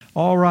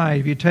All right,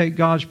 if you take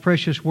God's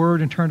precious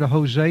word and turn to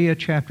Hosea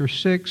chapter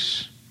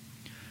 6.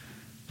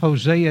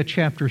 Hosea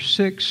chapter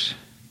 6.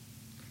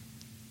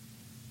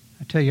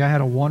 I tell you, I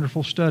had a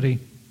wonderful study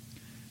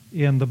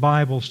in the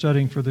Bible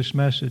studying for this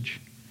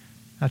message.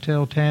 I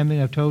tell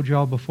Tammy, I've told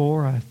y'all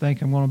before, I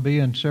think I'm going to be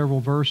in several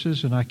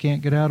verses, and I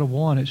can't get out of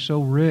one. It's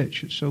so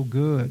rich. It's so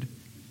good.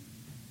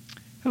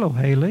 Hello,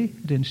 Haley.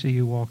 Didn't see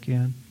you walk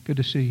in. Good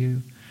to see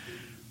you.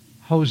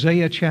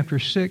 Hosea chapter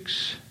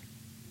 6.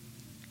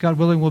 God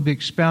willing, we'll be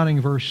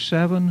expounding verse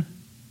 7.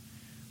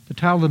 The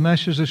title of the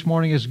message this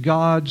morning is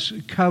God's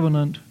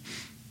Covenant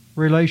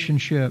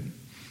Relationship.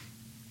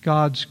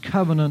 God's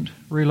covenant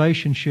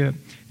relationship.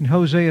 In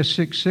Hosea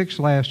 6:6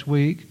 last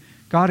week,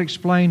 God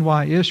explained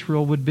why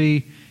Israel would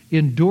be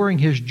enduring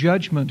His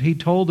judgment. He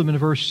told them in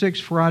verse 6,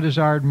 "For I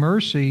desired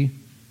mercy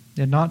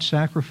and not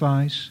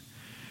sacrifice,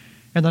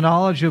 and the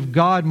knowledge of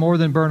God more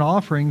than burnt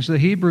offerings." The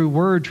Hebrew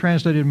word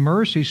translated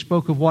mercy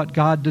spoke of what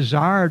God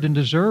desired and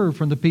deserved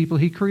from the people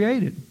He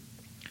created.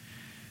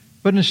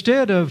 But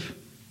instead of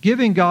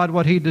giving God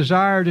what He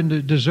desired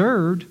and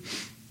deserved,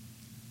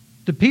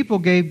 the people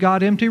gave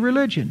God empty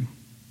religion,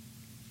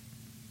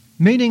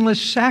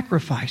 meaningless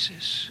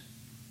sacrifices.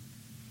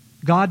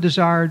 God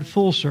desired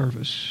full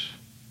service,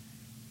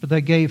 but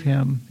they gave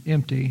Him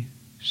empty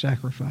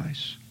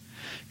sacrifice.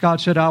 God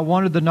said, "I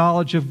wanted the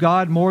knowledge of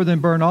God more than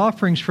burnt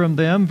offerings from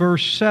them."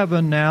 Verse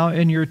 7 now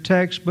in your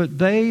text, "But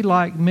they,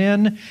 like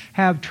men,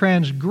 have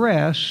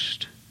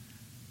transgressed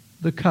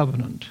the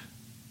covenant."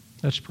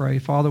 Let's pray.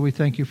 Father, we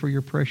thank You for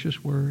Your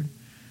precious word.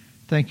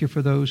 Thank You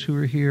for those who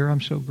are here. I'm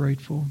so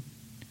grateful.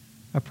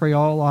 I pray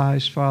all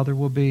eyes, Father,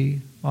 will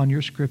be on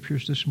Your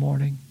scriptures this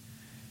morning.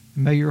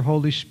 May Your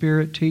Holy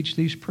Spirit teach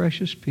these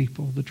precious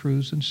people the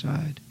truths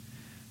inside.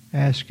 I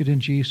ask it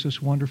in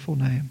Jesus' wonderful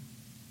name.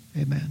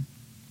 Amen.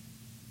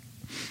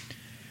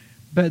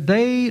 "But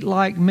they,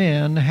 like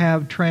men,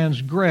 have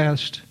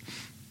transgressed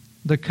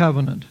the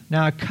covenant."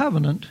 Now, a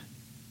covenant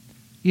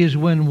is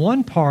when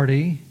one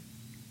party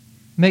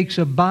makes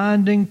a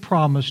binding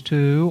promise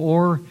to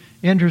or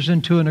enters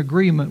into an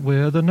agreement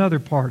with another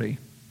party.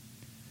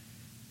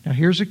 Now,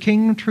 here's a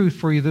kingdom truth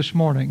for you this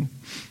morning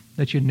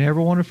that you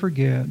never want to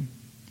forget.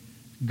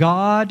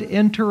 God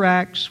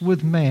interacts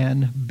with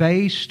man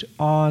based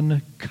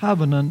on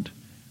covenant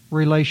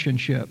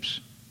relationships.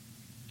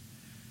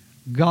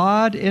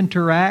 God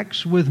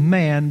interacts with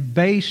man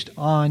based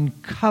on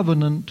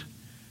covenant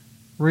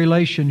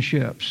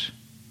relationships.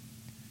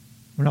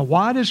 Now,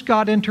 why does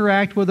God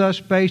interact with us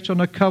based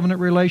on a covenant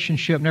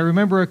relationship? Now,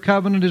 remember, a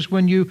covenant is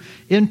when you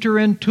enter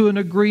into an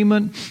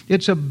agreement.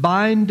 It's a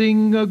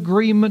binding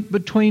agreement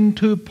between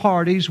two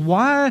parties.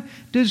 Why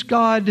does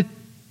God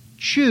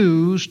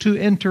choose to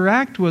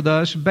interact with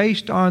us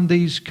based on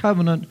these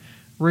covenant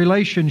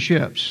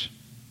relationships?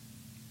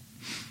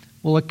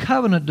 Well, a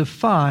covenant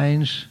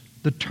defines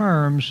the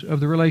terms of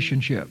the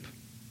relationship.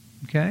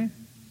 Okay?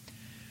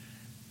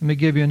 Let me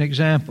give you an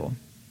example.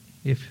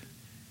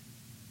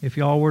 If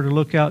y'all were to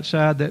look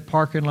outside that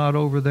parking lot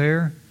over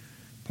there,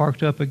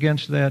 parked up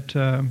against that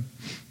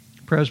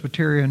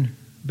Presbyterian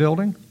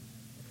building,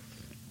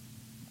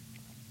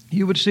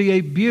 you would see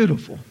a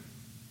beautiful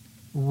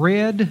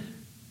red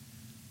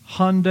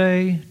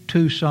Hyundai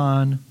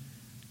Tucson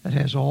that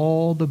has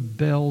all the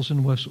bells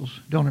and whistles.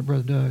 Don't it,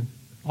 Brother Doug?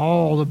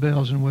 All the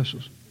bells and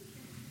whistles.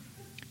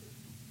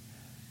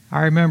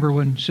 I remember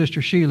when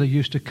Sister Sheila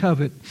used to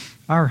covet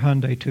our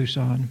Hyundai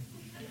Tucson.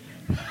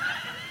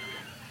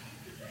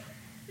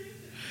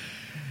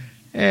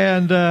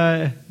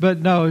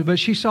 But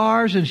she saw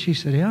ours and she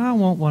said, "Yeah, I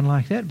want one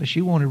like that." But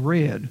she wanted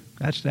red.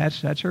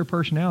 That's her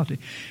personality.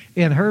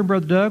 And her and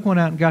Brother Doug went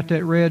out and got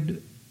that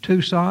red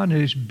Tucson.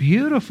 It is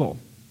beautiful.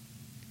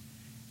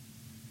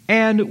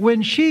 And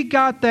when she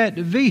got that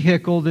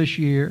vehicle this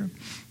year,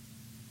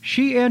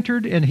 he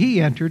entered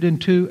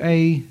into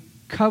a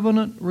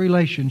covenant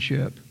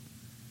relationship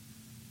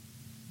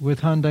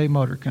with Hyundai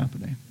Motor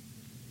Company.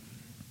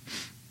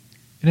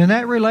 And in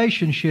that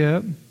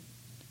relationship,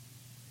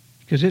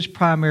 because it's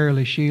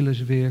primarily Sheila's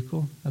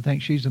vehicle. I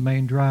think she's the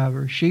main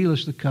driver.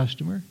 Sheila's the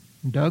customer,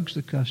 and Doug's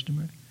the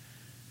customer.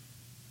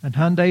 And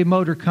Hyundai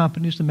Motor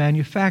Company is the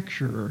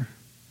manufacturer.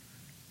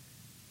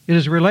 It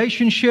is a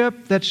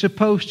relationship that's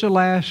supposed to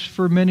last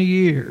for many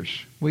years.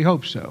 We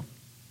hope so.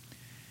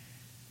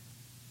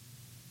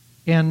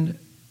 And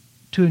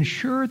to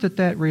ensure that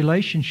that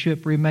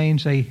relationship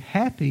remains a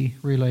happy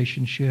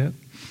relationship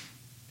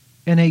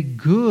and a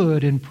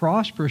good and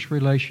prosperous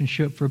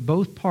relationship for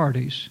both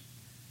parties,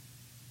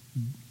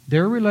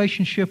 their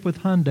relationship with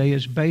Hyundai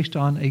is based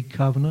on a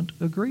covenant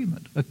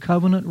agreement, a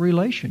covenant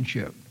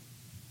relationship.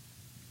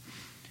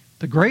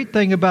 The great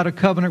thing about a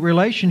covenant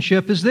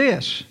relationship is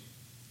this: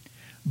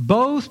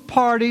 both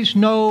parties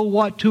know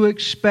what to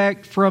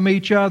expect from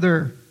each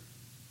other.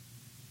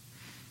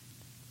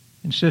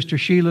 In Sister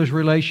Sheila's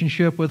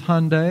relationship with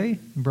Hyundai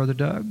and Brother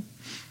Doug,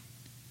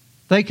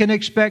 they can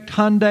expect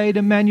Hyundai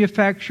to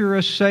manufacture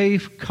a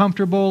safe,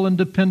 comfortable, and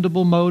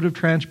dependable mode of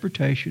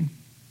transportation.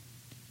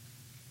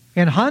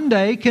 And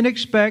Hyundai can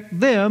expect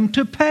them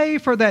to pay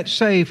for that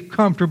safe,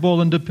 comfortable,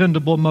 and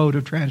dependable mode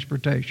of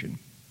transportation.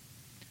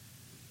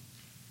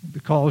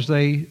 Because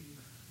they,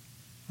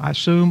 I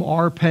assume,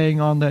 are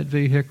paying on that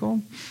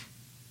vehicle.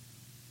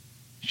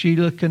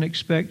 Sheila can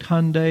expect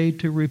Hyundai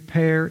to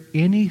repair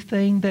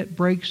anything that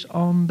breaks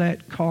on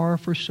that car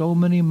for so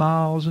many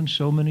miles and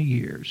so many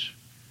years.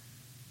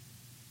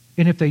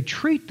 And if they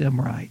treat them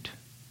right,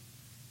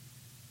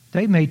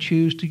 they may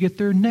choose to get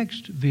their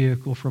next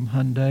vehicle from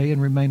Hyundai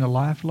and remain a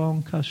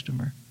lifelong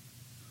customer.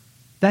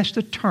 That's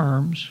the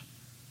terms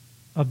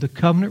of the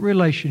covenant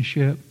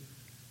relationship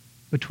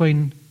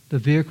between the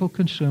vehicle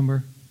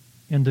consumer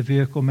and the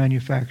vehicle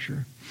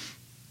manufacturer.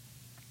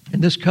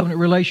 And this covenant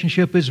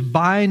relationship is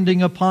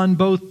binding upon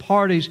both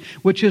parties,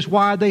 which is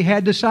why they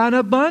had to sign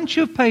a bunch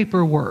of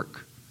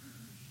paperwork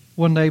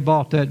when they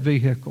bought that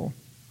vehicle.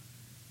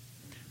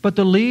 But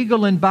the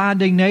legal and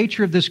binding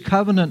nature of this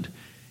covenant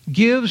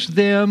gives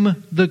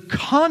them the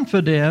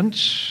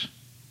confidence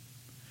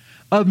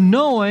of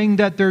knowing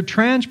that their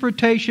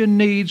transportation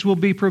needs will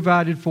be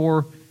provided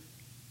for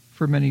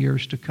many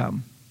years to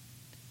come.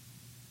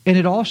 And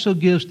it also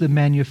gives the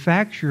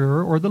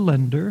manufacturer or the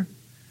lender,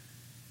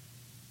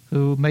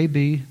 who may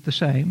be the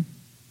same,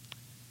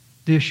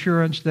 the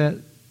assurance that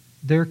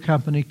their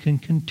company can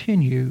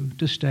continue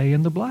to stay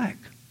in the black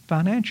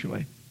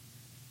financially.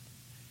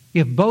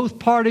 If both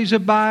parties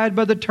abide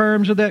by the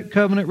terms of that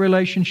covenant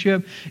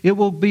relationship, it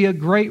will be a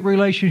great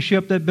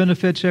relationship that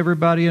benefits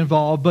everybody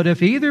involved. But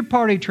if either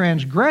party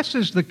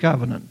transgresses the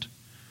covenant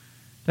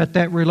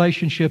that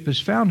relationship is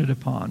founded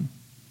upon,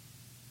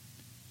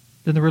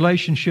 then the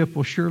relationship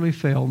will surely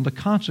fail and the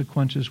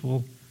consequences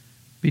will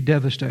be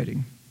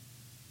devastating.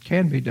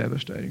 Can be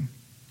devastating.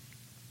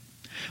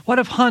 What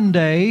if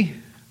Hyundai,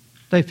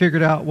 they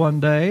figured out one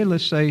day,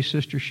 let's say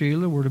Sister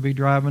Sheila were to be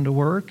driving to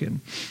work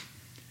and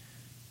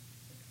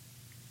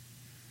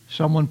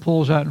someone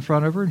pulls out in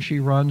front of her and she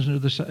runs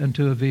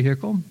into a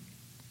vehicle.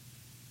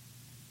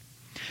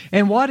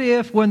 And what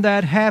if when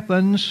that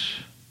happens,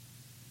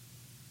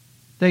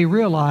 they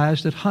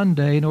realize that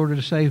Hyundai, in order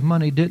to save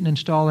money, didn't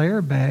install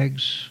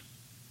airbags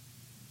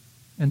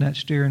in that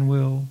steering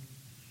wheel,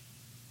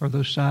 or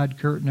those side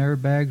curtain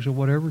airbags or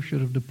whatever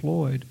should have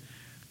deployed.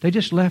 They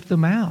just left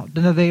them out.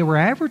 Now, they were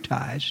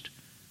advertised,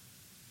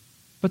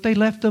 but they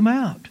left them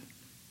out.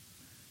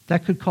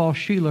 That could cost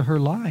Sheila her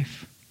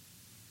life.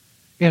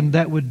 And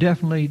that would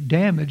definitely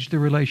damage the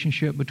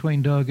relationship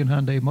between Doug and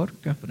Hyundai Motor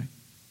Company.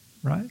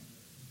 Right?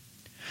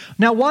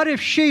 Now, what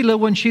if Sheila,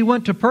 when she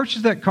went to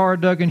purchase that car,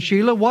 Doug and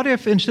Sheila, what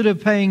if instead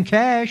of paying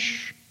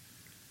cash,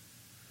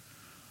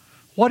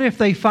 what if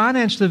they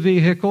financed the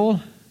vehicle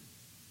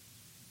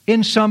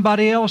in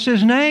somebody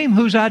else's name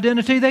whose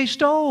identity they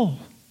stole?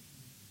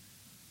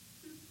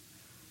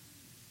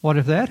 What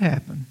if that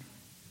happened?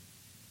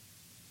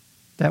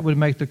 That would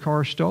make the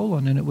car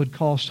stolen, and it would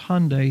cost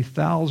Hyundai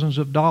thousands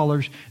of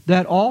dollars.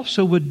 That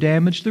also would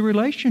damage the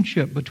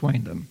relationship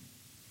between them.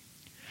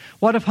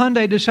 What if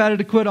Hyundai decided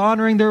to quit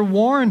honoring their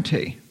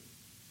warranty?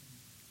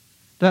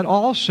 That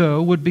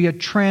also would be a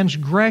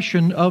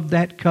transgression of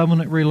that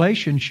covenant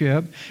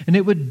relationship, and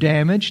it would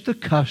damage the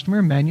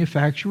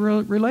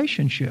customer-manufacturer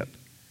relationship.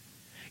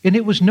 And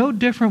it was no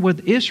different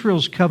with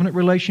Israel's covenant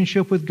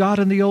relationship with God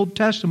in the Old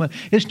Testament.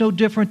 It's no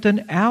different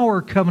than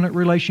our covenant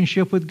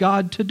relationship with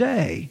God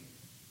today.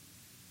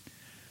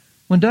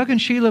 When Doug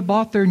and Sheila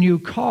bought their new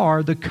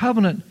car, the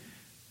covenant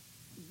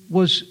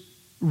was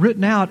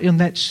written out in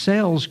that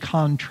sales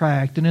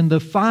contract and in the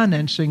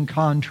financing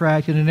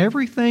contract and in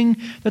everything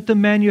that the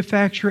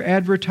manufacturer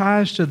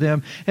advertised to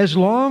them. As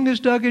long as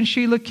Doug and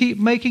Sheila keep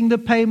making the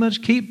payments,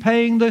 keep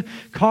paying the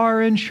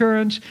car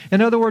insurance,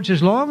 in other words,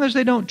 as long as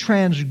they don't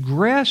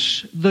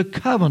transgress the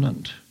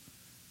covenant,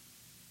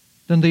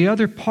 then the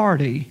other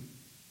party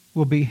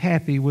will be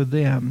happy with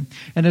them.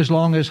 And as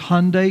long as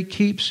Hyundai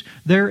keeps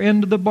their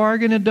end of the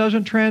bargain and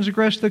doesn't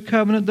transgress the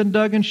covenant, then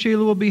Doug and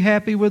Sheila will be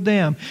happy with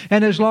them.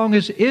 And as long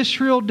as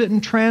Israel didn't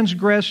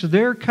transgress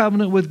their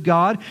covenant with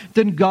God,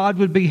 then God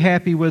would be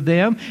happy with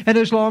them. And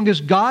as long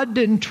as God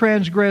didn't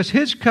transgress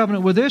His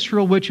covenant with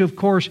Israel, which of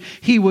course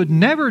He would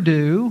never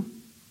do,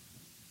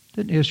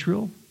 then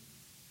Israel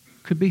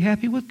could be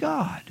happy with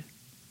God.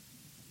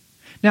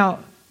 Now,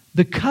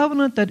 the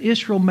covenant that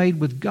Israel made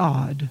with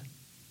God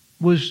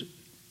was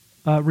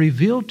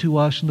revealed to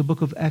us in the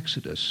book of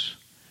Exodus.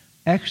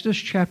 Exodus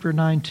chapter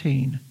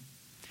 19.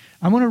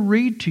 I'm going to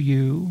read to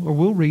you, or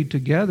we'll read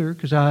together,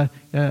 because I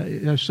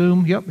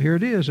assume, yep, here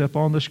it is up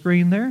on the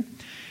screen there.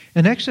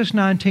 In Exodus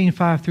 19,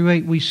 5 through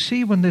 8, we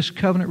see when this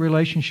covenant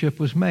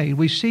relationship was made.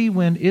 We see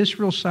when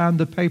Israel signed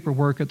the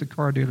paperwork at the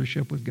car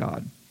dealership with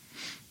God.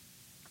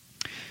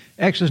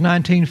 Exodus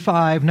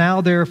 19:5,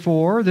 now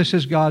therefore, this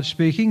is God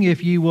speaking,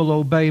 if ye will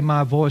obey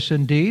my voice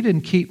indeed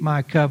and keep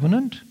my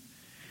covenant,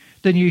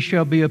 then ye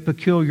shall be a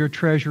peculiar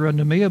treasure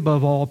unto me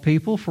above all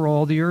people, for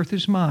all the earth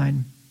is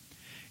mine.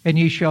 And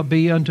ye shall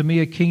be unto me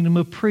a kingdom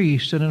of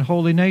priests and an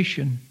holy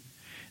nation.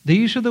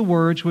 These are the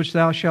words which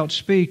thou shalt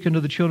speak unto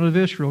the children of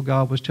Israel,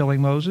 God was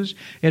telling Moses.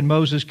 And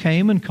Moses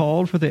came and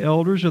called for the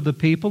elders of the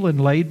people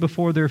and laid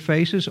before their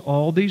faces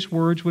all these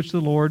words which the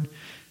Lord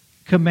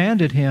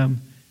commanded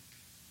him.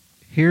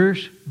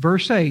 Here's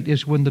verse 8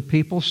 is when the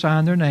people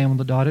signed their name on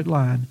the dotted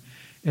line.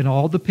 And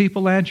all the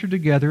people answered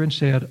together and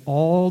said,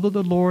 all that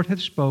the Lord hath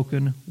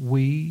spoken,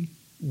 we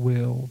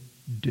will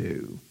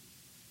do.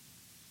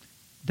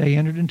 They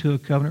entered into a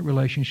covenant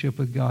relationship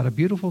with God, a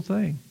beautiful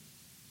thing.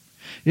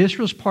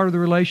 Israel's part of the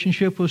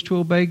relationship was to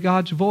obey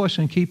God's voice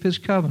and keep His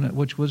covenant,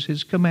 which was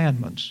His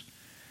commandments.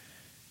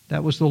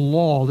 That was the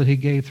law that He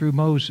gave through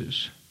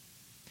Moses.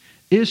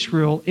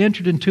 Israel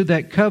entered into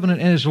that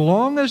covenant, and as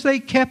long as they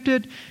kept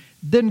it,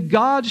 then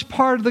God's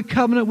part of the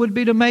covenant would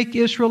be to make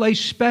Israel a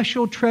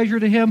special treasure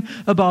to Him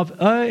above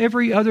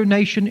every other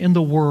nation in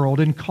the world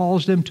and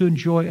cause them to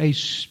enjoy a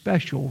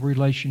special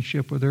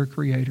relationship with their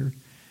Creator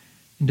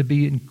and to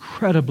be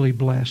incredibly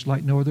blessed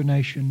like no other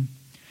nation.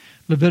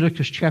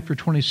 Leviticus chapter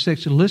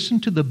 26, and listen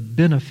to the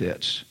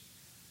benefits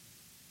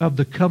of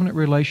the covenant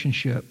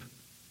relationship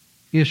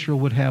Israel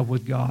would have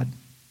with God.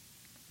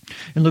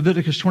 In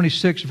Leviticus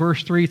 26,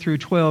 verse 3 through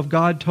 12,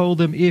 God told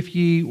them, if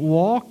ye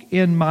walk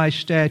in my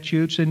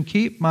statutes and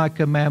keep my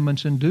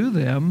commandments and do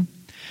them,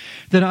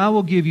 then I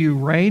will give you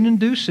rain in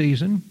due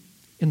season,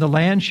 and the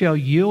land shall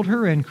yield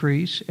her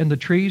increase, and the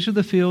trees of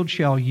the field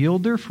shall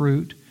yield their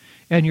fruit,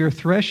 and your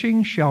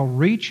threshing shall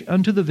reach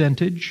unto the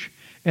vintage,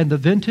 and the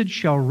vintage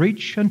shall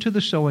reach unto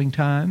the sowing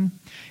time,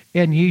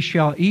 and ye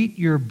shall eat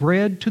your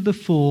bread to the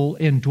full,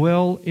 and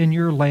dwell in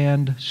your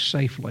land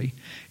safely.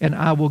 And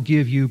I will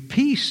give you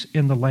peace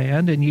in the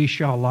land, and ye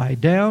shall lie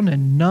down,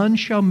 and none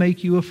shall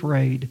make you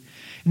afraid.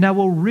 And I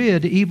will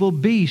rid evil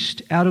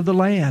beasts out of the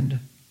land.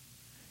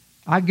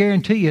 I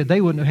guarantee you they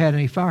wouldn't have had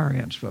any fire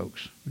ants,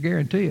 folks. I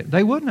guarantee it.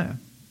 They wouldn't have.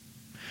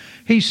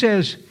 He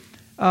says,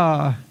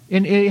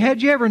 and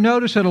had you ever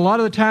noticed that a lot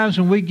of the times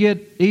when we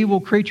get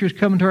evil creatures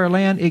coming to our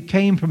land, it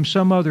came from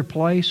some other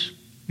place?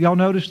 Y'all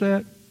notice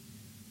that?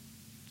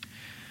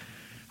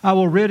 I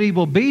will rid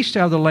evil beasts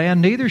out of the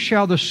land, neither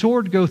shall the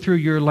sword go through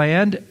your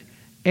land,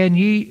 and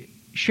ye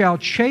shall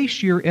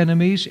chase your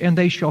enemies, and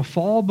they shall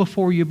fall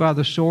before you by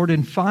the sword,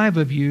 and 5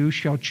 of you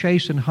shall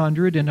chase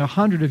 100, and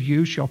 100 of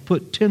you shall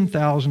put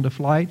 10,000 to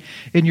flight,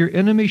 and your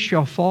enemies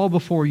shall fall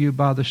before you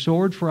by the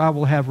sword, for I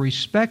will have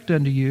respect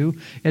unto you,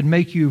 and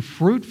make you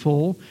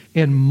fruitful,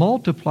 and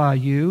multiply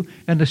you,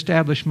 and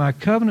establish my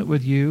covenant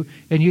with you,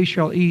 and ye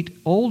shall eat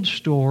old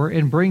store,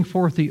 and bring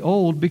forth the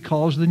old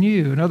because the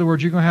new. In other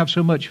words, you're going to have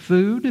so much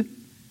food,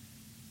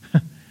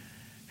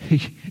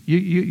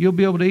 you'll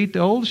be able to eat the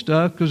old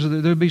stuff because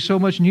there'll be so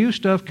much new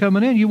stuff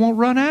coming in. You won't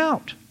run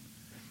out.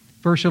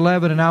 Verse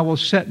 11, and I will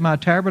set my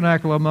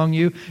tabernacle among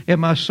you,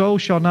 and my soul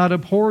shall not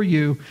abhor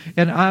you,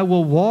 and I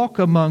will walk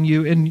among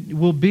you, and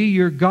will be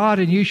your God,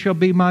 and you shall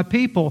be my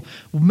people.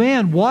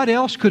 Man, what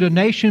else could a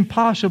nation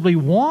possibly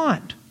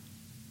want?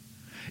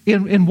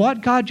 In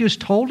what God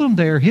just told them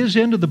there, His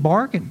end of the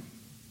bargain.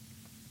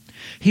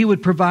 He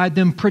would provide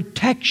them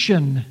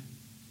protection,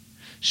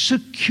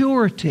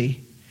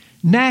 security,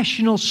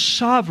 national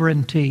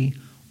sovereignty,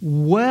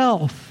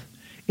 wealth,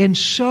 and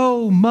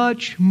so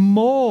much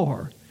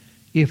more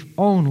if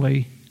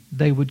only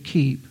they would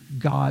keep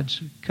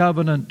God's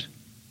covenant.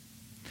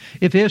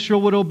 If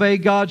Israel would obey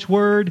God's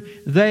word,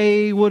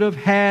 they would have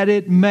had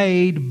it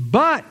made.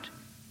 But,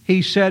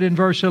 he said in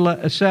verse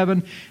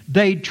 7,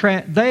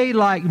 they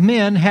like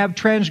men have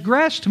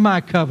transgressed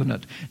my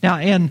covenant. Now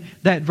in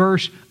that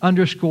verse,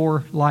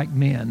 underscore like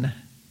men.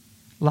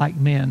 Like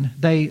men.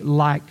 They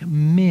like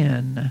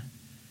men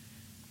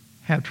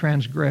have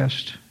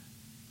transgressed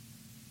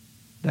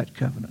that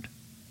covenant.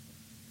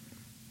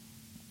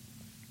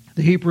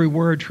 The Hebrew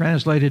word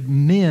translated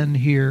men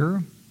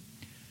here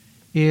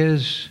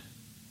is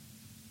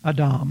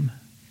Adam.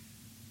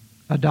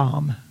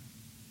 Adam.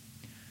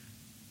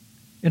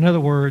 In other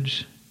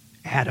words,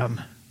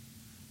 Adam.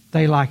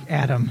 They, like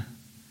Adam,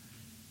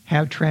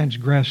 have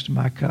transgressed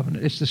my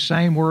covenant. It's the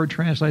same word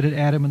translated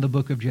Adam in the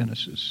book of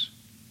Genesis.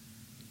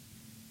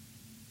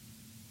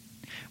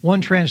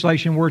 One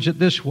translation words it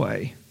this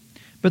way: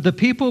 but the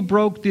people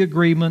broke the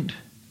agreement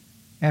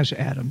as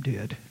Adam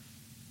did.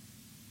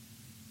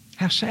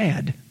 How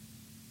sad.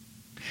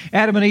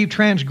 Adam and Eve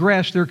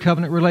transgressed their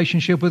covenant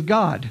relationship with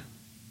God.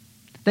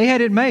 They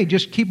had it made.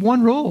 Just keep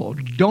one rule.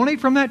 Don't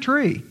eat from that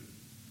tree.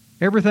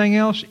 Everything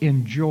else,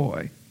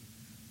 enjoy.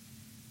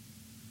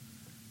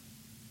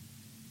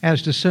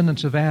 As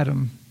descendants of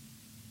Adam,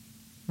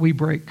 we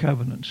break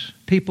covenants.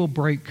 People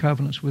break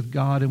covenants with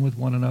God and with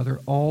one another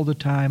all the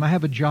time. I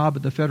have a job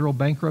at the Federal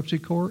Bankruptcy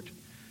Court.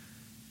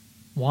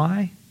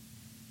 Why?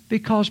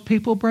 Because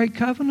people break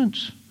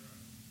covenants.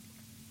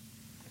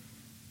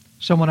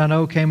 Someone I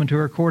know came into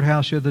our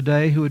courthouse the other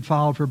day who had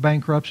filed for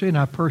bankruptcy, and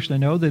I personally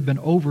know they'd been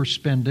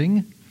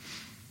overspending.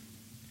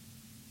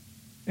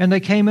 And they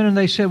came in and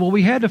they said, well,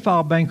 we had to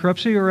file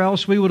bankruptcy or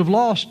else we would have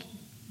lost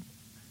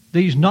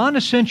these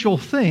non-essential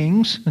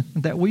things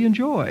that we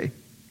enjoy.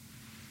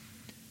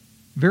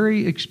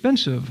 Very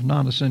expensive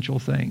non-essential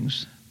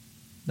things.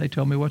 They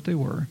told me what they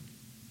were.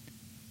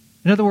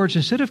 In other words,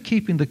 instead of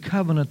keeping the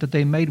covenant that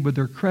they made with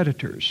their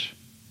creditors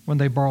when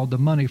they borrowed the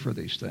money for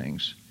these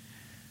things,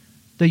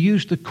 they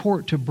used the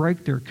court to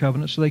break their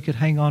covenant so they could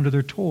hang on to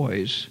their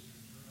toys.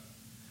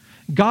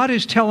 God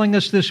is telling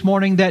us this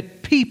morning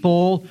that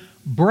people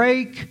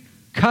break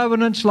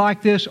covenants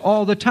like this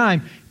all the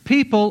time.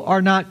 People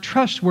are not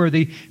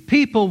trustworthy.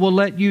 People will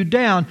let you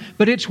down.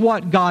 But it's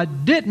what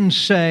God didn't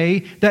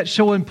say that's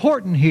so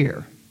important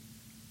here.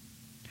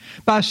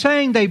 By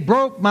saying they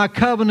broke my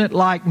covenant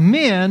like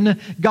men,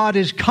 God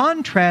is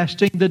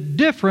contrasting the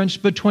difference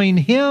between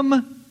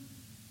Him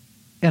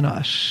and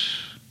us.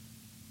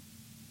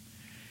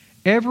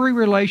 Every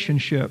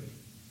relationship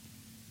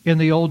in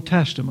the Old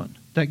Testament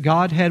that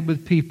God had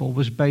with people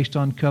was based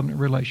on covenant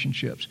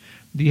relationships.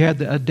 You had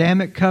the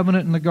Adamic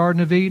covenant in the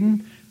Garden of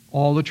Eden.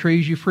 All the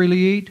trees you freely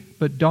eat,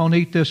 but don't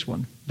eat this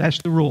one.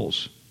 That's the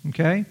rules.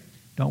 Okay?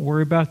 Don't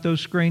worry about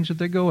those screens if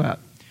they go out.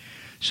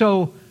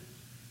 So,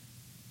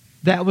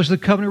 that was the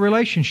covenant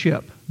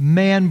relationship.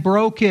 Man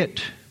broke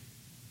it.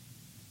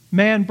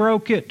 Man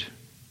broke it.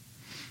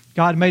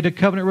 God made a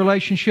covenant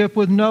relationship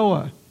with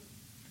Noah.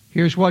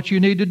 Here's what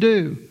you need to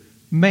do.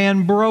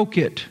 Man broke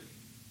it.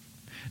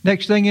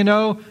 Next thing you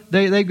know,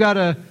 they've got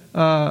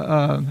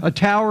a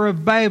Tower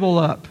of Babel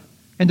up.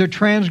 And they're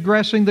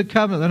transgressing the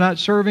covenant. They're not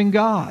serving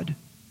God.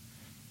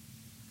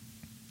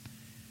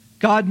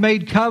 God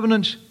made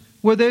covenants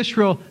with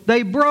Israel.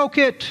 They broke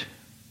it.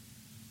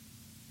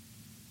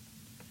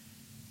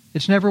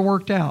 It's never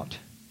worked out.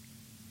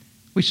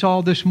 We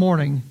saw this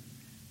morning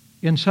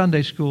in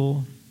Sunday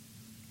school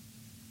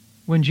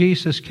when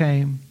Jesus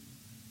came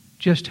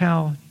just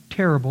how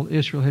terrible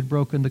Israel had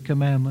broken the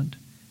commandment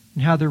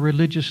and how the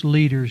religious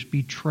leaders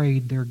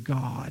betrayed their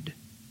God.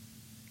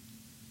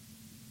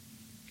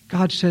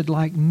 God said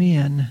like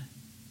men.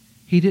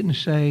 He didn't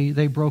say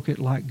they broke it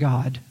like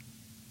God.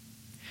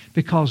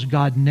 Because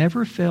God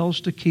never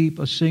fails to keep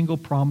a single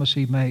promise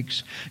He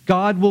makes.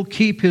 God will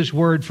keep His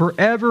word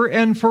forever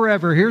and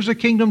forever. Here's a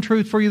kingdom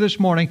truth for you this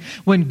morning.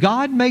 When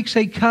God makes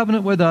a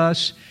covenant with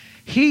us,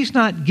 He's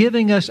not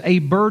giving us a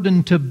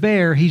burden to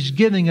bear. He's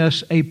giving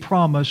us a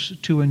promise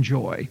to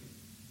enjoy.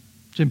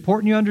 It's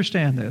important you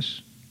understand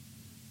this.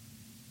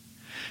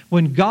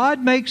 When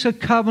God makes a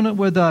covenant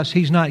with us,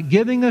 He's not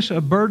giving us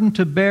a burden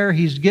to bear.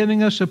 He's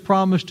giving us a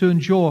promise to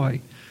enjoy.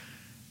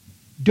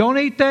 Don't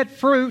eat that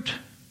fruit.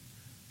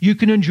 You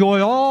can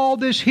enjoy all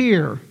this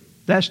here.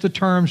 That's the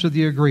terms of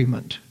the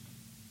agreement.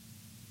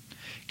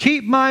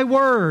 Keep my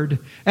word,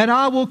 and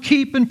I will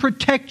keep and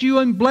protect you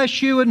and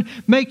bless you and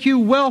make you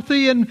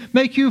wealthy and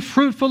make you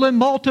fruitful and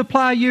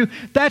multiply you.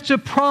 That's a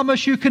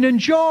promise you can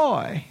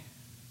enjoy.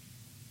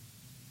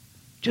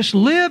 Just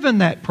live in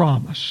that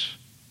promise.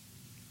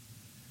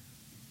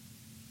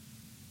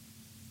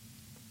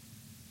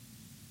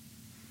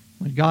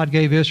 When God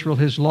gave Israel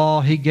His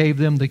law, He gave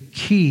them the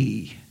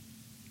key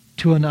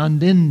to an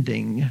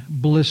unending,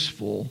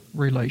 blissful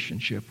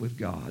relationship with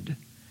God.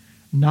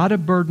 Not a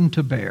burden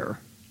to bear.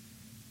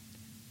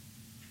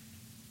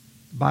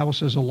 The Bible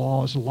says a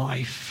law is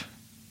life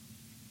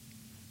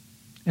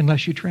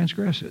unless you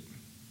transgress it.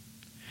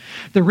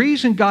 The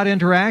reason God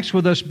interacts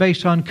with us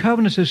based on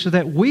covenants is so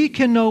that we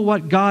can know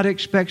what God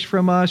expects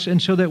from us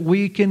and so that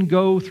we can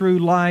go through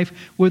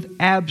life with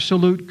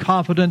absolute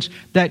confidence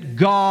that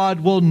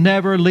God will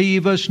never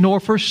leave us nor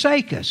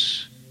forsake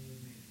us.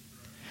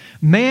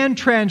 Man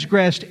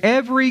transgressed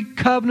every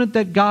covenant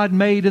that God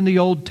made in the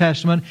Old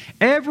Testament,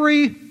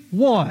 every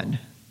one.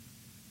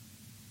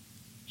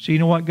 So you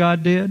know what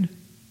God did?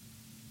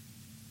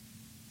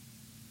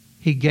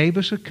 He gave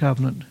us a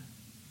covenant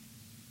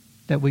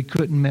that we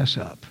couldn't mess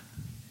up.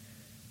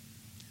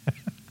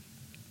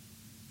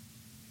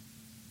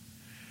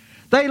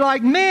 They,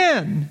 like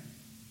men,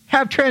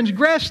 have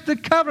transgressed the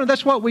covenant.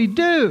 That's what we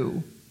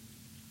do.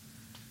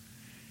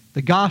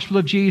 The gospel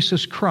of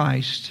Jesus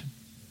Christ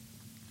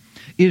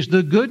is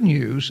the good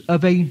news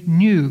of a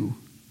new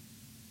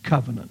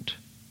covenant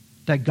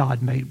that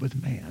God made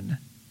with man.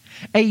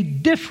 A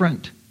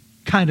different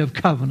kind of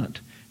covenant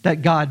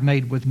that God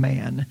made with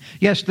man.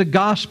 Yes, the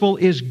gospel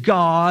is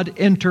God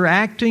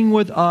interacting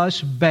with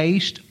us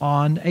based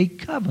on a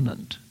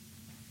covenant.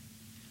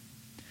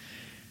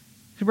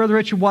 So, Brother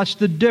Richard, what's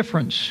the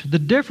difference? The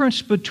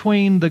difference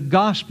between the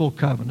gospel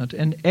covenant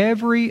and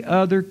every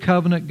other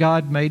covenant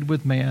God made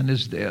with man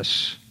is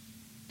this.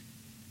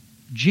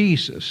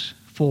 Jesus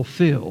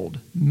fulfilled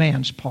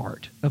man's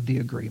part of the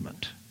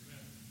agreement.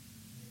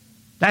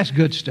 That's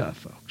good stuff,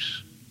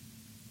 folks.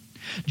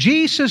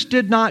 Jesus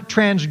did not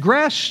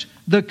transgress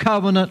the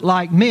covenant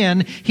like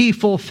men. He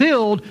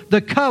fulfilled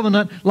the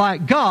covenant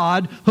like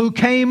God, who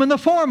came in the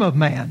form of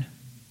man.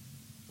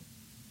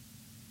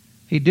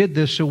 He did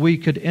this so we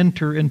could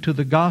enter into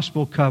the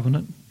gospel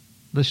covenant.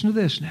 Listen to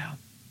this now.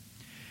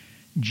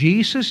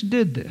 Jesus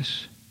did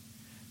this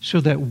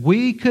so that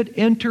we could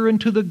enter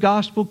into the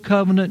gospel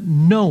covenant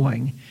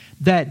knowing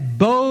that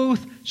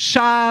both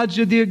sides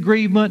of the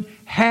agreement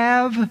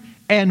have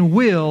and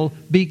will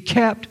be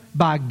kept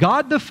by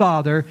God the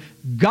Father,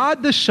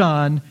 God the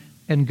Son,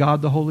 and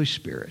God the Holy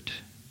Spirit.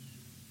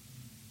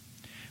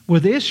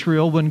 with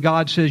Israel when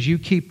God says, you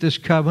keep this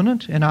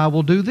covenant and I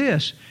will do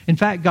this. In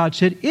fact, God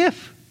said,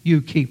 if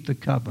you keep the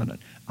covenant,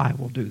 I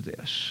will do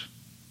this.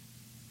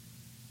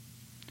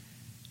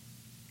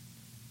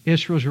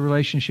 Israel's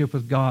relationship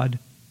with God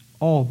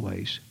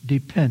always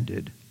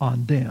depended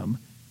on them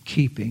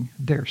keeping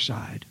their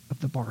side of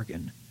the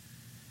bargain.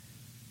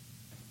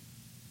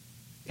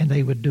 And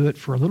they would do it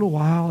for a little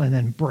while and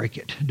then break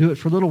it. Do it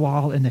for a little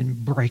while and then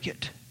break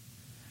it.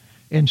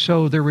 And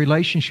so their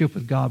relationship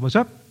with God was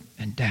up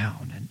and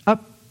down and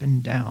up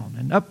and down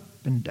and up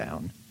and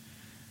down.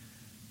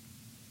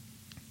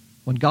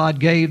 When God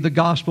gave the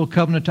gospel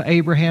covenant to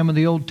Abraham in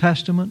the Old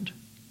Testament,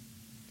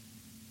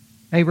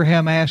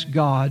 Abraham asked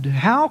God,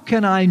 how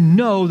can I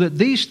know that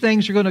these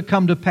things are going to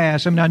come to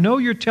pass? I mean, I know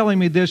you're telling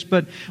me this,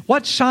 but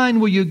what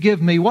sign will you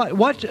give me?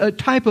 What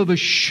type of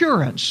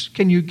assurance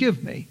can you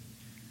give me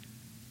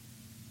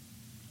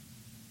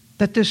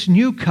that this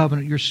new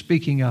covenant you're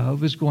speaking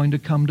of is going to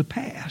come to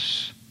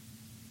pass?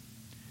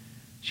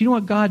 So you know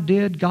what God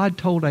did? God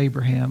told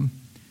Abraham,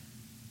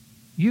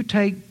 you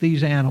take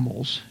these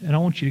animals and I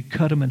want you to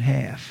cut them in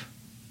half.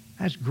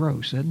 That's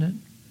gross, isn't it?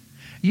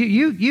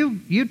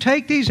 You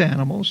take these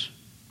animals,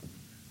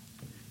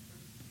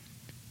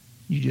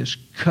 you just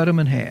cut them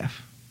in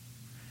half.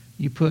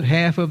 You put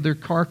half of their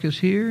carcass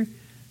here,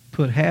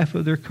 put half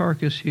of their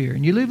carcass here,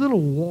 and you leave a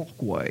little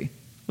walkway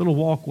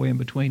in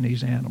between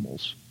these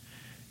animals.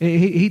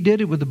 He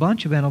did it with a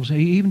bunch of animals.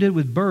 He even did it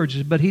with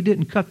birds, but he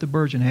didn't cut the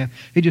birds in half.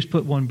 He just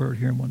put one bird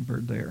here and one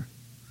bird there.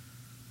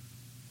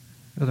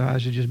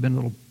 Otherwise, it'd just been a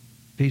little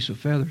piece of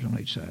feathers on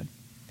each side.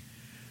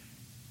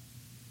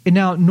 And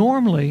now,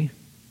 normally,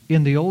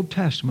 in the Old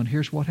Testament,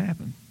 here's what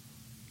happened.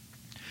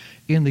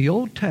 In the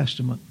Old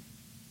Testament,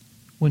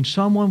 when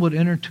someone would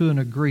enter into an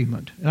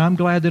agreement, and I'm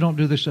glad they don't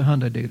do this at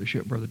Hyundai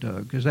dealership, Brother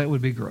Doug, because that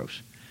would be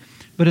gross.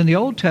 But in the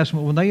Old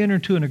Testament, when they enter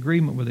into an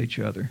agreement with each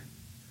other,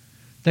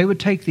 they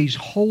would take these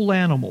whole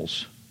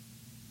animals,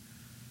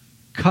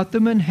 cut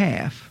them in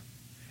half,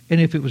 and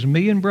if it was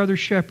me and Brother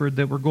Shepherd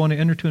that were going to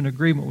enter into an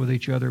agreement with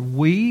each other,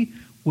 we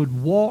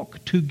would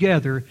walk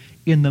together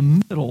in the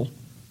middle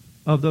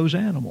of those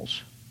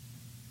animals,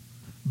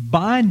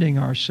 binding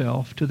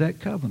ourselves to that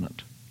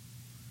covenant.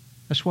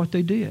 That's what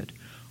they did.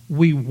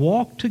 We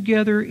walked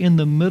together in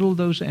the middle of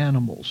those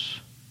animals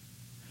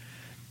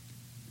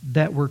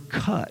that were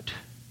cut.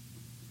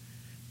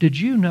 Did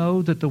you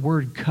know that the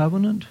word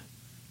covenant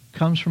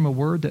comes from a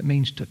word that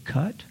means to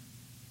cut?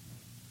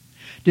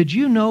 Did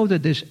you know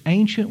that this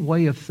ancient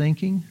way of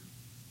thinking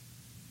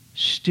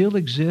still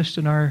exists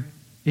in our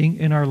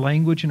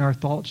language and our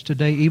thoughts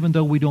today, even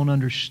though we don't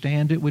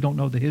understand it, we don't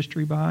know the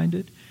history behind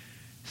it?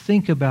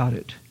 Think about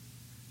it.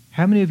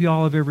 How many of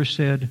y'all have ever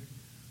said,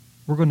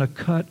 we're going to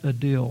cut a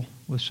deal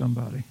with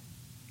somebody?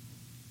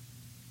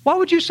 Why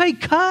would you say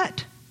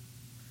cut?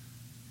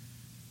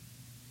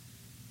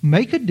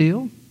 Make a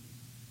deal,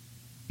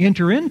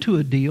 enter into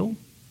a deal,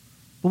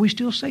 but we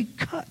still say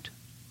cut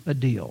a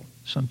deal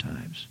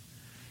sometimes.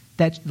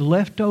 That's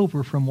left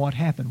over from what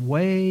happened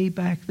way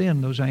back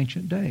then, those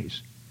ancient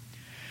days.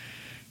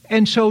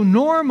 And so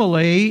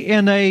normally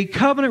in a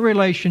covenant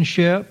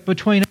relationship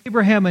between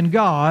Abraham and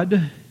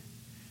God,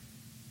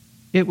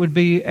 it would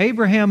be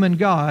Abraham and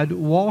God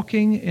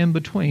walking in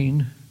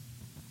between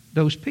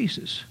those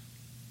pieces,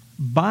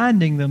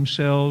 binding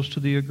themselves to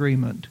the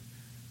agreement,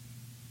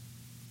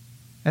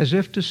 as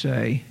if to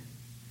say,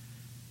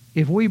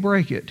 if we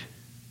break it,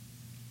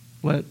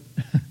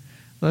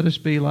 let us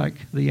be like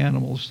the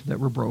animals that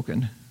were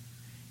broken.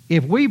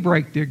 If we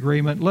break the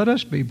agreement, let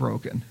us be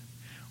broken.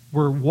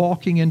 We're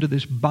walking into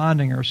this,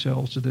 binding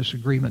ourselves to this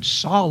agreement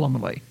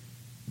solemnly.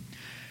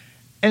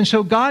 And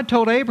so God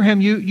told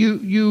Abraham,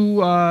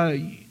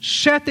 you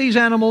set these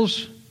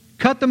animals,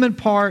 cut them in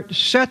part,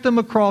 set them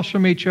across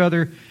from each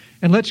other,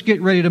 and let's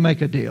get ready to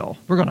make a deal.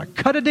 We're going to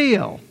cut a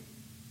deal.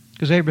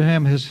 Because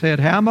Abraham has said,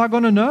 how am I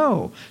going to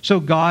know? So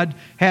God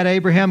had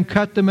Abraham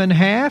cut them in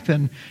half.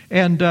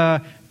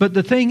 But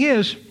the thing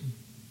is,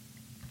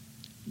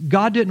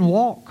 God didn't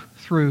walk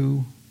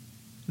through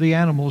the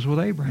animals with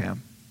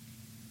Abraham.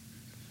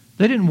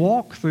 They didn't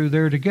walk through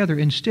there together.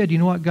 Instead, you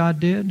know what God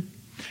did?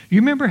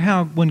 You remember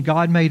how when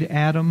God made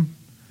Adam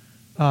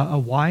a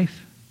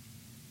wife,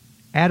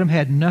 Adam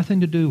had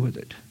nothing to do with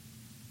it.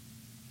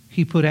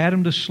 He put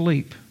Adam to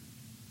sleep,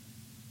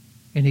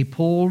 and he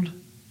pulled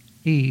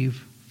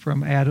Eve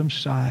from Adam's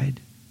side,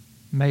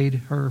 made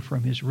her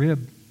from his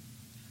rib.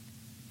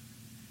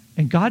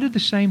 And God did the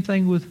same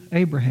thing with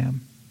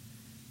Abraham.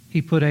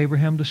 He put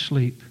Abraham to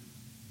sleep.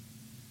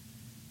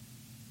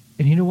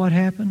 And you know what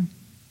happened?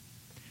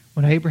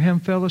 When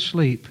Abraham fell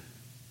asleep,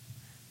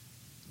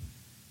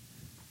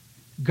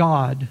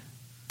 God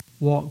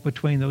walked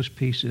between those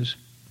pieces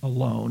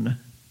alone.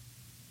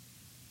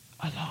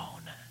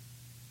 Alone.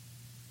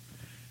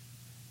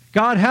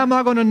 God, how am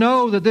I going to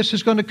know that this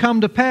is going to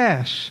come to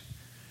pass?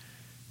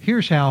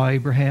 Here's how,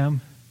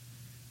 Abraham.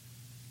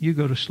 You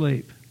go to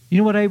sleep. You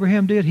know what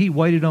Abraham did? He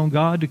waited on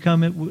God to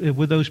come in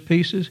with those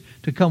pieces,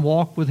 to come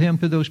walk with him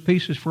through those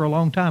pieces for a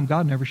long time.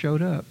 God never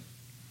showed up.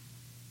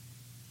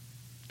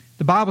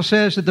 The Bible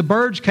says that the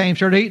birds came,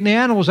 started eating the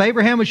animals.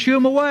 Abraham would shoo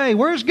them away.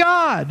 Where's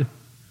God?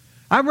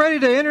 I'm ready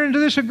to enter into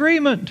this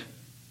agreement.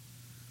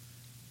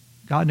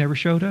 God never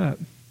showed up.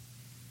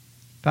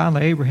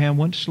 Finally, Abraham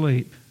went to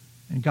sleep,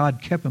 and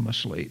God kept him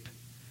asleep.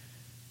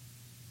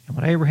 And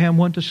when Abraham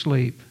went to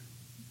sleep,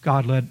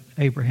 God let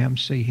Abraham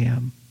see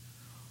him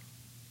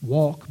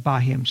walk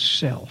by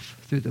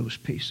himself through those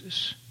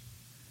pieces.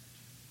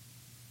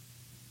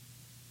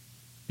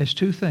 It's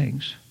two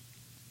things: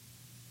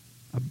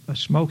 a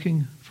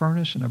smoking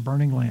furnace and a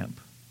burning lamp.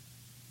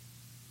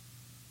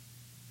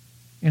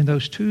 And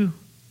those two,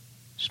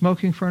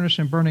 smoking furnace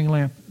and burning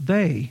lamp,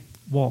 they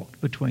walked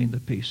between the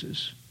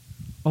pieces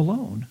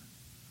alone.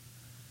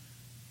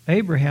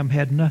 Abraham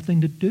had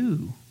nothing to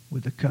do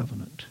with the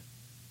covenant.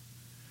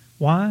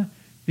 Why?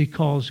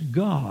 Because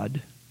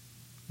God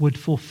would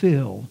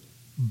fulfill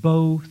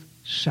both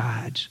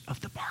sides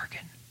of the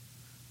bargain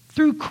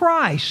through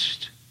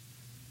Christ,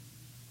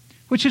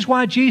 which is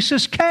why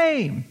Jesus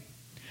came,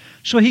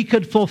 so He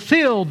could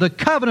fulfill the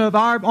covenant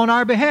on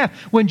our behalf.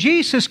 When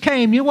Jesus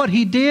came, you know what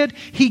He did?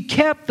 He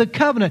kept the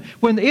covenant.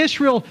 When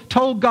Israel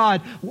told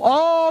God,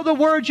 all the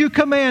words you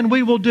command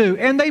we will do,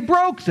 and they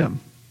broke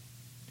them.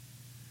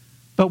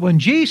 But when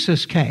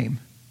Jesus came,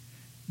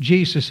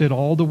 Jesus said,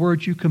 all the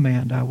words you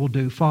command I will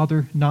do.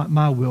 Father, not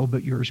my will,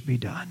 but yours be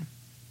done.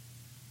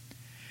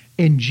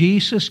 And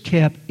Jesus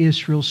kept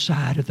Israel's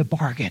side of the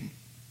bargain.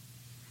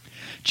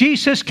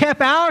 Jesus kept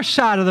our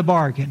side of the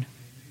bargain.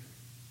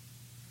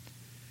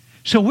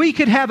 So we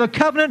could have a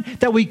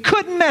covenant that we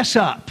couldn't mess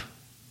up,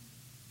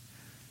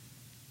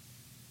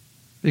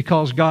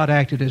 because God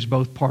acted as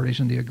both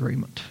parties in the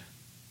agreement.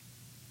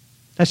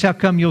 That's how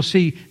come you'll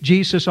see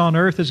Jesus on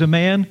earth as a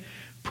man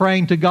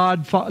praying to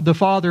God the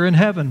Father in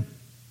heaven.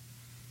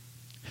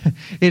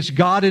 It's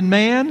God and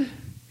man,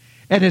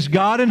 and it's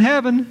God in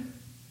heaven.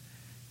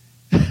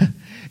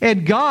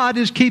 And God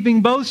is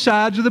keeping both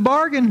sides of the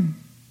bargain.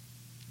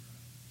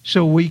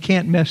 So we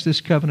can't mess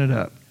this covenant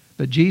up.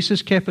 But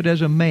Jesus kept it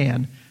as a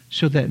man,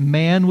 so that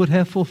man would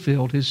have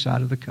fulfilled his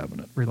side of the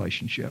covenant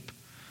relationship.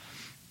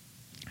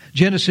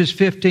 Genesis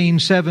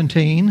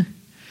 15:17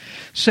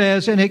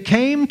 says, and it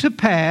came to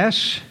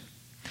pass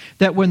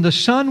that when the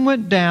sun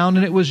went down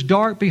and it was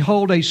dark,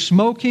 behold, a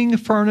smoking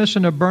furnace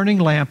and a burning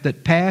lamp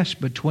that passed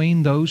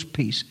between those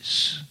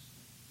pieces.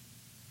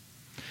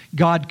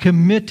 God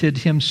committed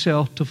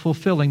Himself to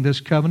fulfilling this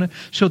covenant,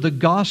 so the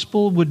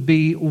gospel would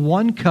be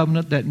one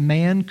covenant that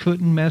man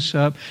couldn't mess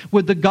up.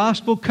 With the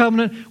gospel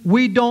covenant,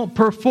 we don't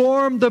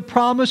perform the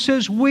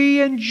promises,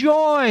 we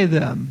enjoy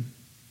them.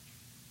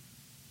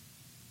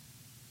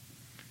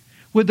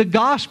 With the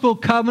gospel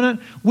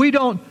covenant, we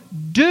don't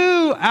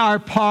do our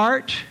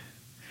part,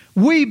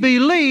 we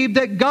believe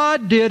that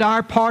God did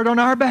our part on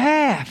our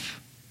behalf.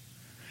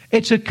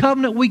 It's a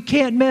covenant we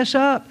can't mess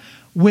up.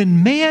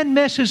 When man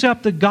messes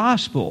up the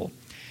gospel,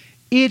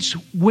 it's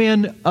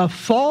when a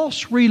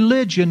false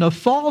religion, a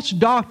false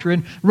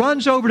doctrine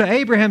runs over to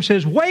Abraham and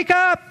says, wake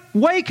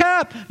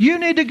up, you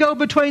need to go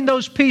between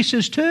those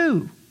pieces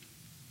too.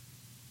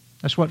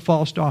 That's what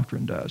false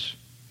doctrine does.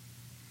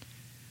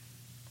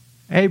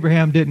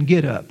 Abraham didn't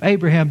get up.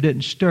 Abraham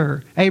didn't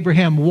stir.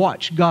 Abraham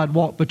watched God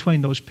walk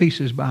between those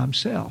pieces by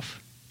himself.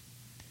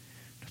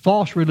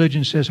 False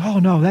religion says, oh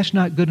no, that's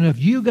not good enough.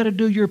 You got to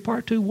do your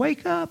part too.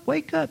 Wake up,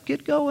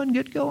 get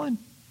going.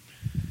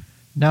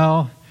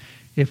 No,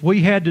 if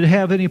we had to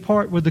have any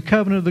part with the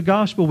covenant of the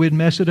gospel, we'd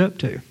mess it up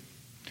too.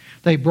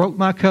 They broke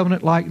my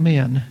covenant like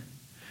men,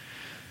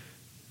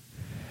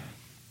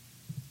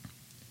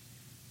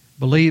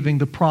 believing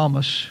the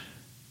promise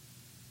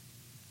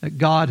that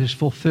God has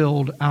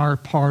fulfilled our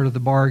part of the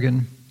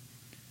bargain,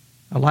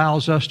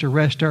 allows us to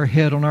rest our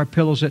head on our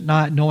pillows at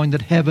night knowing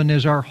that heaven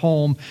is our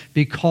home,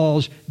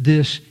 because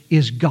this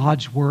is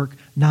God's work,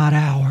 not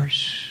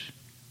ours.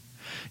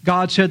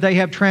 God said, they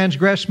have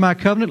transgressed my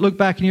covenant. Look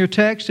back in your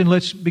text and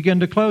let's begin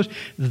to close.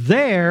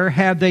 There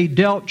have they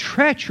dealt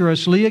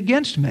treacherously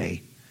against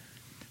me.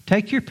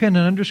 Take your pen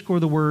and underscore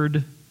the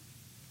word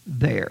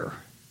there.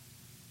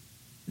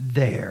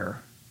 There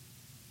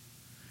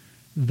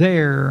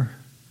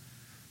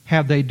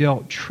have they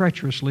dealt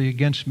treacherously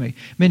against me.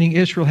 Meaning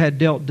Israel had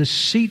dealt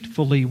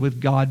deceitfully with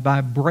God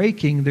by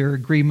breaking their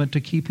agreement to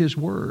keep His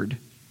word,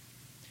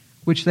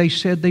 which they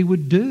said they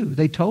would do.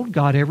 They told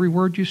God, every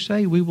word you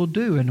say we will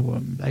do.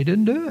 And they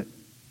didn't do it.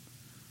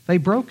 They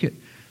broke it.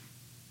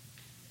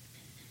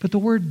 But the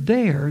word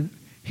there,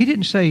 He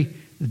didn't say,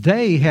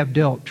 they have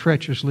dealt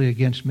treacherously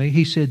against me.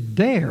 He said,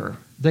 there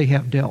they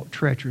have dealt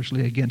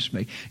treacherously against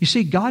me. You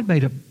see, God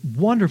made a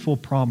wonderful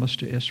promise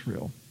to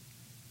Israel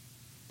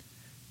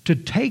to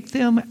take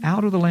them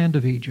out of the land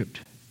of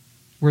Egypt,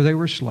 where they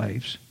were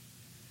slaves,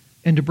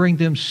 and to bring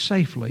them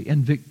safely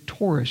and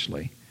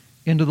victoriously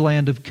into the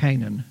land of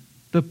Canaan,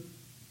 the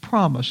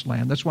promised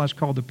land. That's why it's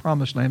called the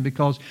promised land,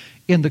 because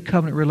in the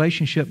covenant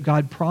relationship,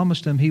 God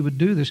promised them He would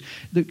do this.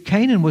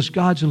 Canaan was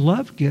God's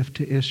love gift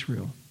to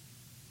Israel.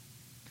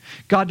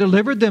 God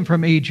delivered them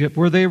from Egypt,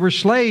 where they were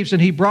slaves,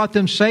 and He brought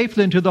them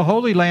safely into the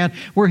Holy Land,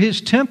 where His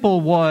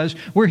temple was,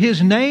 where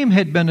His name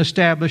had been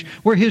established,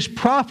 where His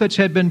prophets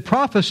had been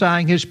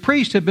prophesying, His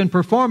priests had been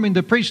performing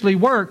the priestly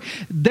work.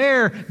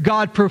 There,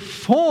 God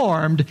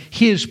performed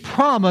His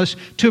promise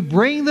to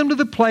bring them to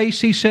the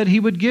place He said He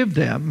would give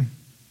them.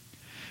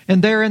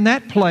 And there in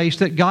that place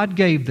that God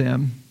gave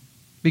them,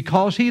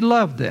 because He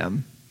loved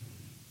them,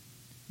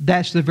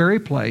 that's the very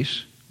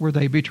place where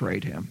they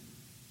betrayed Him.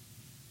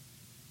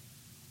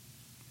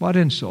 What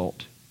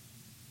insult.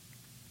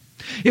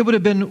 It would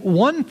have been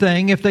one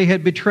thing if they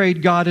had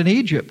betrayed God in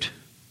Egypt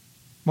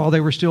while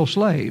they were still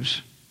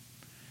slaves.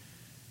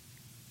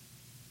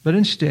 But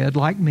instead,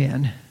 like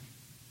men,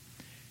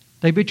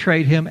 they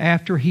betrayed Him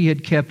after He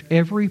had kept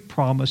every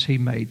promise He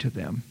made to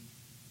them.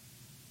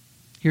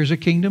 Here's a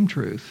kingdom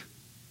truth.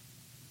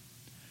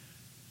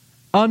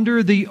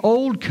 Under the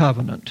old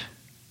covenant,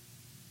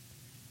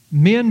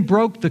 men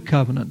broke the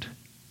covenant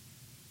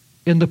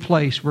in the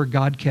place where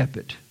God kept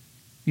it.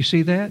 You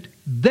see that?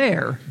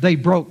 There they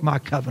broke my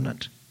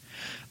covenant.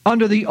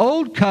 Under the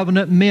old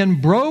covenant, men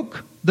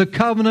broke the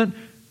covenant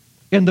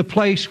in the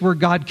place where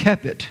God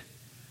kept it.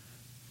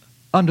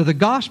 Under the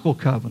gospel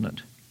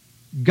covenant,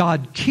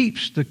 God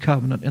keeps the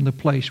covenant in the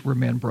place where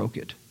men broke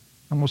it.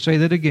 I'm going to say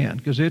that again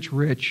because it's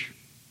rich.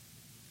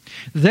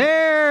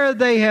 There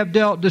they have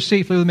dealt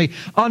deceitfully with me.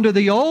 Under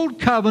the old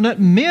covenant,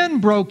 men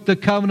broke the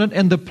covenant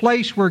in the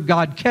place where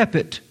God kept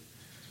it.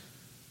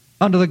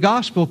 Under the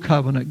gospel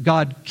covenant,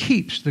 God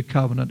keeps the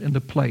covenant in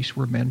the place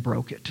where men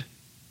broke it.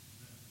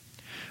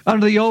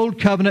 Under the old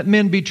covenant,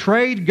 men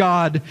betrayed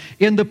God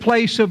in the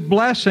place of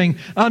blessing.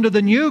 Under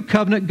the new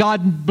covenant,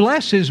 God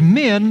blesses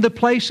men in the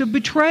place of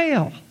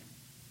betrayal.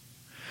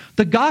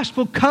 The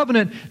gospel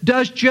covenant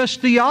does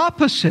just the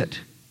opposite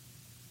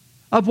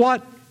of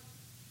what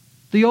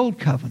the old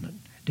covenant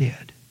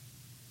did.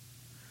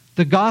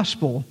 The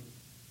gospel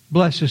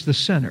blesses the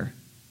sinner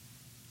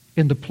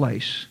in the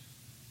place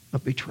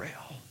of betrayal.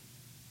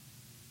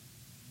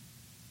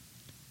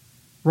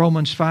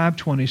 Romans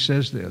 5:20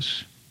 says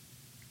this,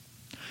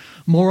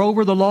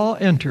 moreover, the law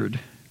entered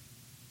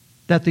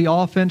that the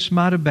offense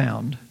might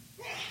abound,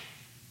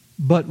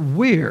 but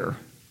where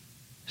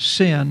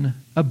sin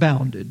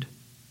abounded,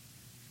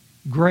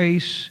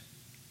 grace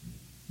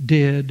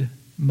did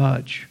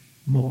much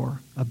more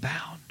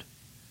abound.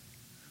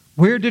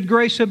 Where did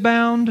grace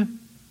abound?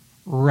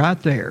 Right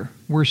there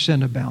where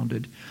sin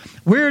abounded.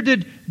 Where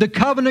did the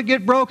covenant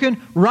get broken?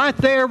 Right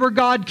there where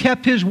God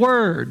kept His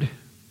word.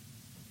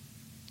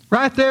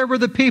 Right there where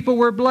the people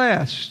were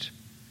blessed.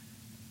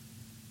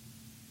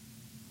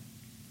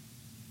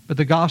 But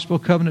the gospel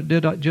covenant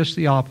did just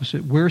the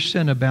opposite. Where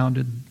sin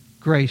abounded,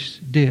 grace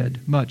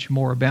did much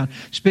more abound.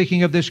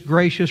 Speaking of this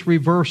gracious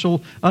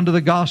reversal under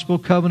the gospel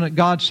covenant,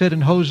 God said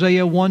in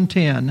Hosea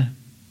 1:10,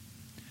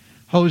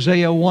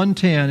 Hosea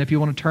 1:10, if you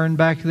want to turn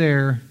back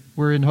there,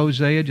 we're in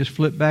Hosea, just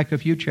flip back a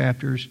few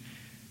chapters.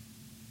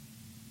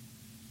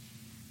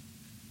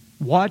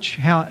 Watch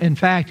how, in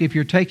fact, if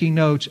you're taking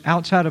notes,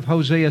 outside of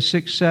Hosea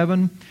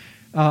 6:7,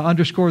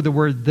 underscore the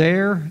word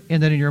there,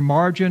 and then in your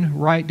margin,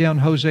 write down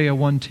Hosea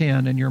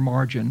 1:10 in your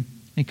margin,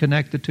 and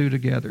connect the two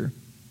together.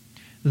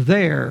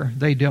 There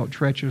they dealt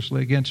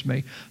treacherously against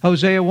me.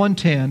 Hosea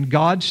 1:10,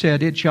 God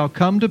said, it shall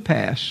come to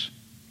pass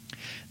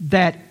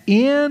that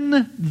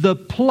in the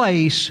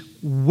place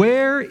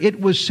where it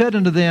was said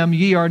unto them,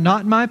 ye are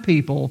not my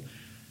people,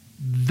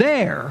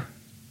 there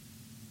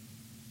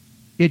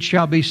it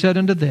shall be said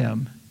unto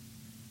them,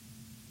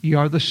 ye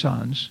are the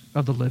sons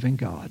of the living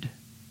God.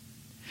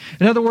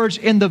 In other words,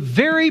 in the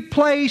very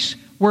place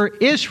where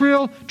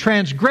Israel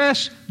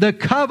transgressed the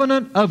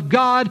covenant of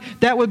God,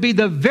 that would be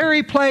the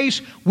very place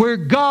where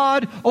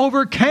God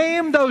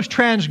overcame those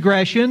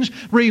transgressions,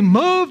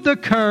 removed the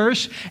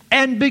curse,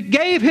 and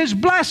gave His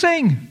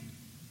blessing.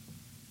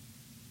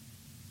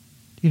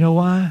 You know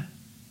why?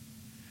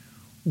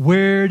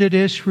 Where did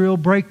Israel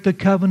break the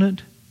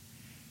covenant?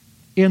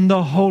 In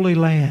the Holy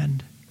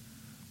Land.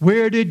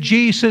 Where did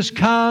Jesus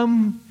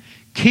come,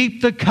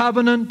 keep the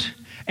covenant,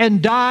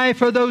 and die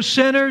for those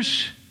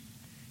sinners?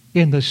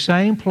 In the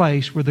same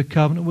place where the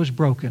covenant was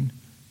broken,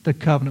 the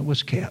covenant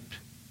was kept.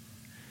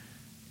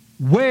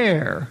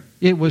 Where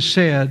it was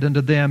said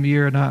unto them, ye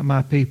are not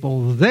my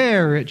people,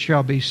 there it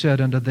shall be said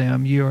unto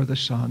them, ye are the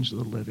sons of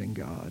the living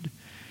God.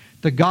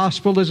 The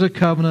gospel is a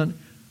covenant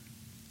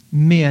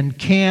men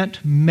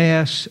can't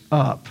mess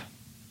up.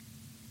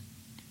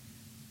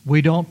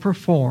 We don't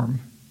perform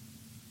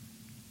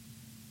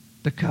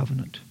the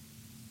covenant.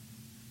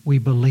 We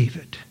believe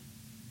it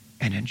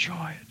and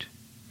enjoy it.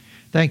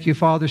 Thank you,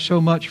 Father, so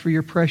much for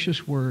your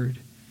precious word.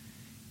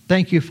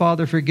 Thank you,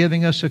 Father, for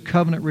giving us a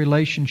covenant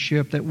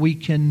relationship that we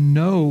can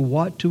know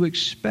what to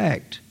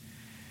expect.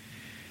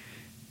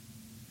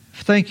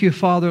 Thank you,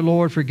 Father,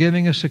 Lord, for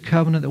giving us a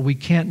covenant that we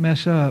can't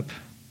mess up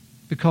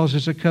because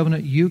it's a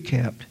covenant you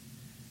kept.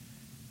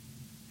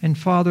 And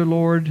Father,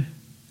 Lord,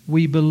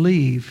 we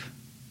believe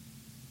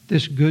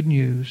this good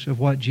news of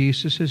what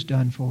Jesus has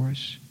done for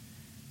us.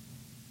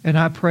 And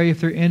I pray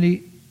if there are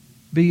any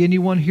be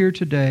anyone here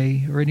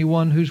today or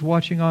anyone who's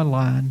watching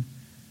online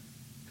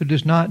who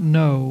does not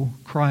know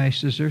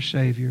Christ as their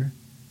Savior,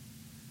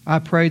 I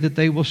pray that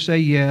they will say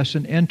yes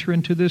and enter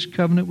into this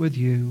covenant with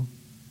you,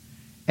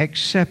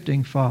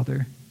 accepting,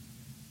 Father,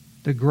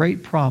 the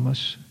great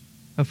promise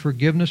of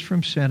forgiveness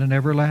from sin and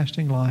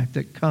everlasting life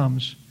that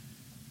comes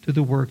through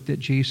the work that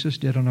Jesus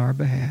did on our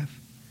behalf.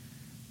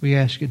 We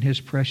ask in His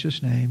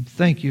precious name.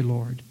 Thank you,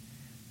 Lord,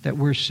 that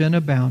where sin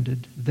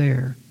abounded,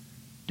 there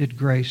did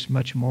grace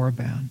much more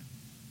abound.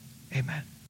 Amen.